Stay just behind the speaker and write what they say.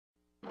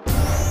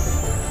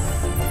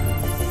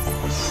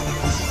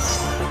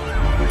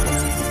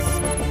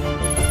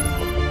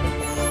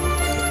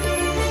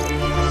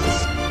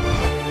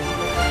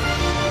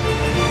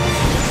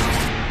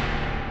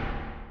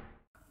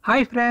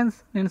Hi friends,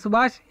 నేను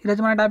సుభాష్.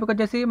 ఈరోజు మన టాపిక్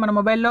వచ్చేసి మన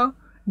మొబైల్లో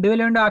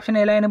డ్యూయల్ విండో ఆప్షన్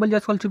ఎలా ఎనేబుల్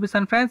చేసుకోవాలో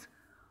చూపిస్తాను ఫ్రెండ్స్.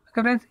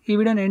 ఓకే ఫ్రెండ్స్, ఈ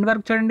వీడియోని ఎండ్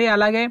వరకు చూడండి.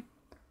 అలాగే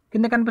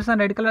కింద కనిపిస్తున్న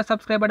red colour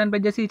subscribe button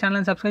press చేసి ఈ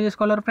ఛానల్ని సబ్స్క్రైబ్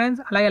చేసుకోవాలి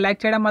ఫ్రెండ్స్. అలాగే లైక్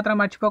చేయడం మాత్రం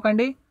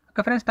మర్చిపోకండి.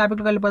 ఓకే ఫ్రెండ్స్,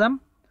 టాపిక్కి వెళ్ళిపోదాం.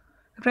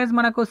 ఫ్రెండ్స్,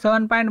 మనకు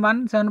 7.1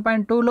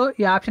 7.2లో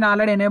ఈ ఆప్షన్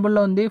ఆల్రెడీ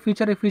ఎనేబుల్లో ఉంది.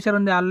 ఫీచర్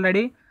ఉంది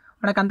ఆల్రెడీ.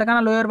 మనకు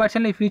అంతకన్నా లోయర్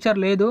వర్షన్లో ఈ ఫీచర్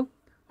లేదు.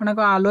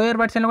 మనకు ఆ లోయర్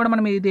వర్షన్లో కూడా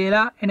మనం ఇది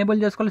ఎలా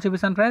ఎనేబుల్ చేసుకోవాలో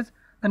చూపిస్తాను ఫ్రెండ్స్.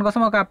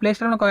 దానికోసం ఒక ప్లే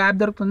స్టోర్లో ఒక యాప్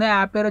దొరుకుతుంది. ఆ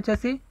యాప్ పేరు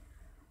వచ్చేసి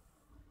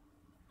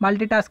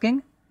మల్టీ టాస్కింగ్.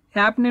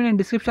 యాప్ని నేను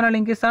డిస్క్రిప్షన్లో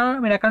లింక్ ఇస్తాను.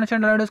 మీరు ఎక్కడ నుంచి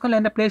డౌన్లోడ్ చేసుకోవాలి,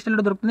 లేదా ప్లే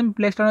స్టోర్లో దొరుకుతుంది.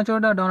 ప్లే స్టోర్ నుంచి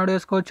కూడా డౌన్లోడ్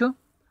చేసుకోవచ్చు.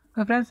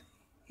 ఫ్రెండ్స్,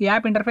 ఈ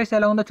యాప్ ఇంటర్ఫేస్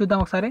ఎలా ఉందో చూద్దాం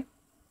ఒకసారి.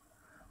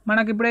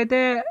 మనకి ఇప్పుడైతే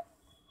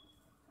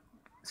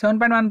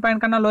 7.1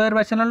 కన్నా లోయర్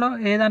వర్షన్లలో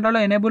ఏ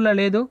దాంట్లో ఎనేబుల్లో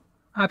లేదు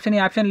ఈ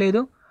ఆప్షన్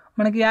లేదు.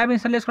 మనకి యాప్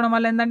ఇన్స్టాల్ చేసుకోవడం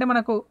వల్ల ఏంటంటే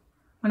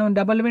మనం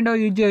డబుల్ విండో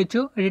యూజ్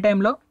చేయొచ్చు ఎనీ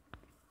టైంలో.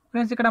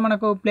 ఫ్రెండ్స్, ఇక్కడ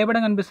మనకు ప్లే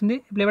బటన్ కనిపిస్తుంది.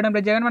 ప్లే బటన్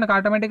ప్రెస్ చేయగానే మనకు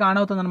ఆటోమేటిక్గా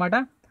ఆన్ అవుతుంది అనమాట.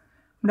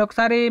 మీరు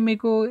ఒకసారి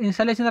మీకు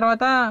ఇన్స్టాల్ చేసిన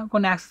తర్వాత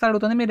కొన్ని యాక్సెస్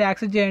అడుగుతుంది, మీరు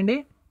యాక్సెస్ చేయండి.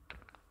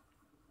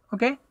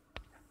 ఓకే,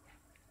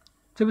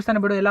 చూపిస్తాను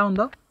ఇప్పుడు ఎలా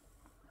ఉందో.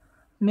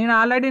 నేను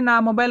ఆల్రెడీ నా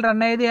మొబైల్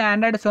రన్ అయ్యేది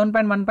ఆండ్రాయిడ్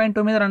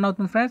 7.1.2 మీద రన్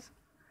అవుతుంది ఫ్రెండ్స్.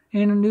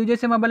 నేను యూజ్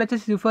చేసే మొబైల్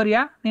వచ్చేసి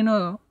యూఫోరియా. నేను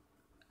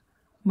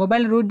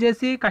మొబైల్ రూట్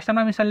చేసి కస్టమ్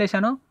ROM ఇన్స్టాల్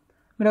చేశాను.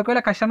 మీరు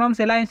ఒకవేళ కస్టమ్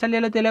ROMs ఎలా ఇన్స్టాల్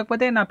చేయాలో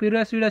తెలియకపోతే నా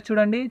ప్రీవియస్ వీడియోస్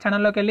చూడండి.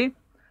 ఛానల్లోకి వెళ్ళి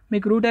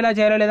మీకు రూట్ ఎలా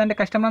చేయాలో, లేదంటే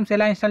కస్టమ్ ROMs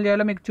ఎలా ఇన్స్టాల్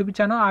చేయాలో మీకు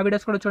చూపించాను. ఆ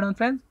వీడియోస్ కూడా చూడండి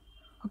ఫ్రెండ్స్.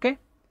 ఓకే,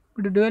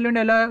 ఇప్పుడు డ్యూయల్ విండో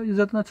ఎలా యూజ్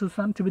అవుతుందో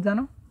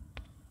చూపిస్తాను.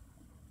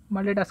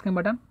 Multi tasking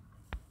button,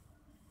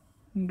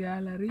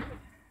 gallery.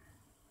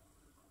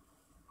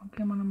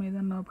 Okay, మనం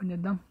ఏదన్నా ఓపెన్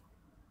చేద్దాం.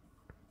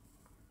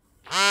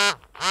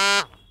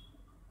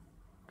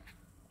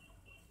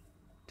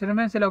 చూడండి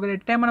ఫ్రెండ్స్, ఇలా ఒక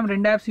ఎట్ టైం మనం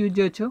 2 యాప్స్ యూజ్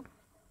చేయొచ్చు.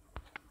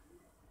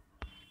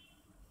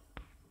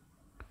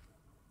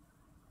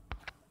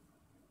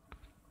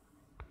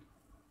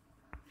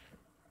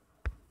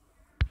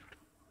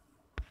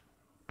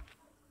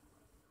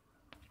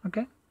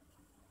 ఓకే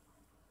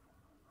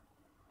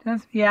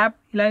ఫ్రెండ్స్, ఈ యాప్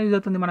ఇలా యూజ్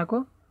అవుతుంది మనకు.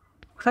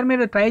 ఒకసారి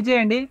మీరు ట్రై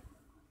చేయండి,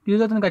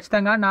 యూజ్ అవుతుంది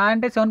ఖచ్చితంగా. నా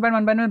అంటే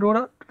 7.1 రోడ్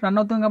రన్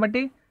అవుతుంది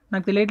కాబట్టి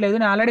నాకు తెలియట్లేదు.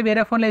 నేను ఆల్రెడీ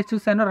వేరే ఫోన్లో వేసి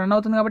చూస్తాను, రన్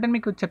అవుతుంది కాబట్టి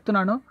మీకు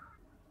చెప్తున్నాను.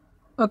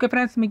 ఓకే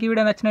ఫ్రెండ్స్, మీకు ఈ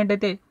వీడియో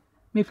నచ్చినట్టయితే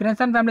మీ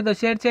ఫ్రెండ్స్ అండ్ ఫ్యామిలీతో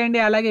షేర్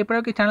చేయండి. అలాగే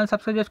ఇప్పటివరకు ఛానల్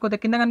సబ్స్క్రైబ్ చేసుకోతే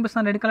కింద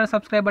కనిపిస్తున్న red colour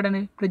subscribe button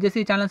press చేసి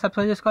ఈ ఛానల్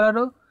సబ్స్క్రైబ్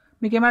చేసుకోగలరు.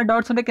 మీకు ఏమైనా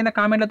డౌట్స్ ఉంటే కింద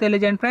కామెంట్లో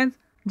తెలియజేయండి ఫ్రెండ్స్.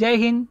 జై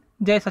హింద్,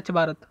 జై Swachh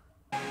Bharat.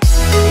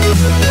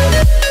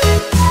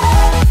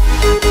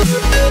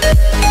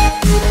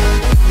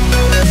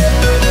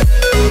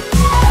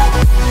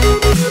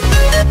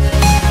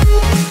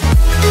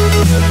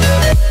 We'll be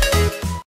right back.